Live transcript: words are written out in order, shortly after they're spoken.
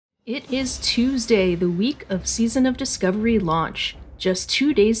It is Tuesday, the week of Season of Discovery launch. Just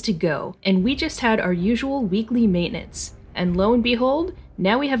 2 days to go, and we just had our usual weekly maintenance. And lo and behold,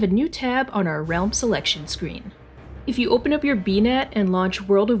 now we have a new tab on our realm selection screen. If you open up your BNet and launch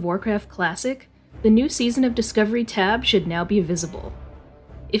World of Warcraft Classic, the new Season of Discovery tab should now be visible.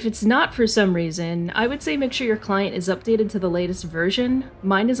 If it's not for some reason, I would say make sure your client is updated to the latest version.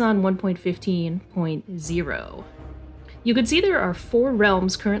 Mine is on 1.15.0. You can see there are 4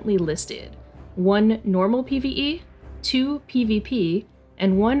 realms currently listed. 1 normal PvE, 2 PvP,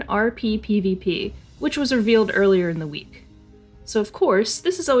 and 1 RP PvP, which was revealed earlier in the week. So of course,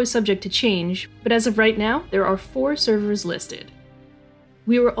 this is always subject to change, but as of right now, there are 4 servers listed.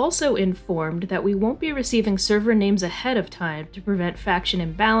 We were also informed that we won't be receiving server names ahead of time to prevent faction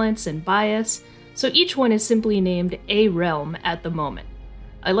imbalance and bias, so each one is simply named A Realm at the moment.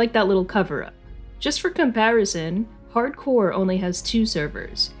 I like that little cover-up. Just for comparison, Hardcore only has 2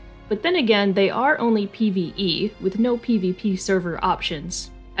 servers, but then again, they are only PvE, with no PvP server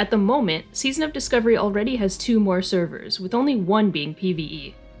options. At the moment, Season of Discovery already has 2 more servers, with only 1 being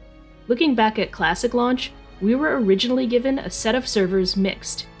PvE. Looking back at Classic launch, we were originally given a set of servers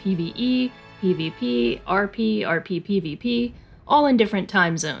mixed, PvE, PvP, RP, RP PvP, all in different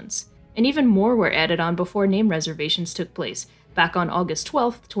time zones. And even more were added on before name reservations took place, back on August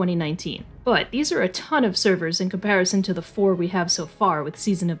 12th, 2019. But these are a ton of servers in comparison to the 4 we have so far with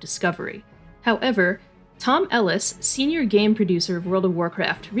Season of Discovery. However, Tom Ellis, senior game producer of World of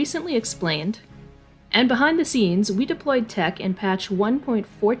Warcraft, recently explained, "And behind the scenes, we deployed tech in patch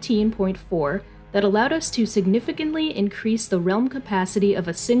 1.14.4 that allowed us to significantly increase the realm capacity of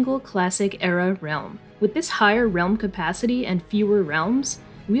a single classic-era realm. With this higher realm capacity and fewer realms,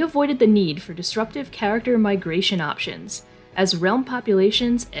 we avoided the need for disruptive character migration options, as realm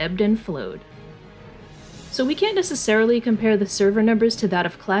populations ebbed and flowed." So we can't necessarily compare the server numbers to that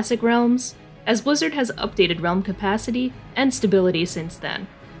of classic realms, as Blizzard has updated realm capacity and stability since then.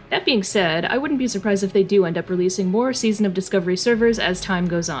 That being said, I wouldn't be surprised if they do end up releasing more Season of Discovery servers as time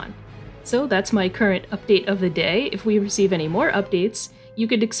goes on. So that's my current update of the day. If we receive any more updates, you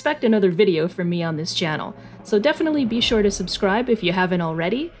could expect another video from me on this channel. So definitely be sure to subscribe if you haven't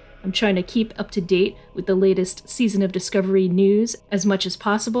already. I'm trying to keep up to date with the latest Season of Discovery news as much as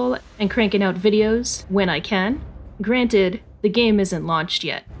possible and cranking out videos when I can. Granted, the game isn't launched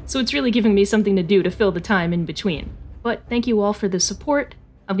yet, so it's really giving me something to do to fill the time in between. But thank you all for the support.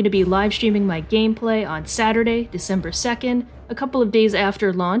 I'm going to be live streaming my gameplay on Saturday, December 2nd, a couple of days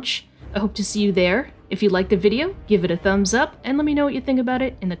after launch. I hope to see you there. If you liked the video, give it a thumbs up and let me know what you think about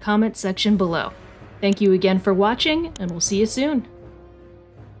it in the comments section below. Thank you again for watching, and we'll see you soon.